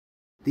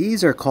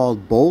These are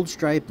called bold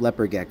stripe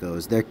leopard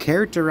geckos. They're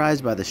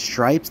characterized by the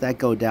stripes that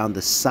go down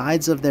the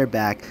sides of their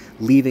back,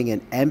 leaving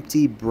an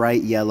empty,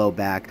 bright yellow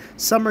back.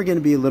 Some are going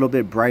to be a little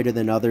bit brighter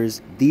than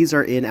others. These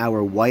are in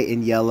our white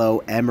and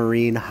yellow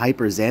emerine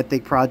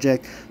hyperxanthic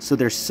project, so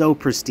they're so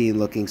pristine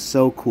looking,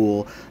 so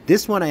cool.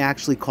 This one I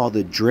actually call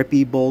the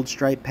drippy bold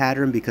stripe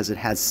pattern because it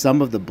has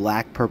some of the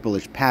black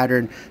purplish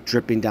pattern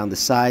dripping down the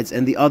sides,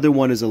 and the other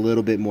one is a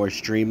little bit more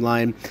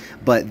streamlined,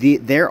 but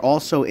they're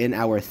also in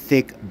our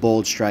thick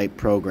bold stripe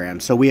program.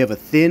 So we have a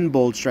thin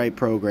bold stripe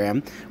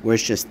program where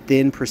it's just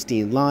thin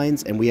pristine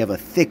lines, and we have a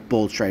thick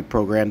bold stripe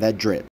program that drips.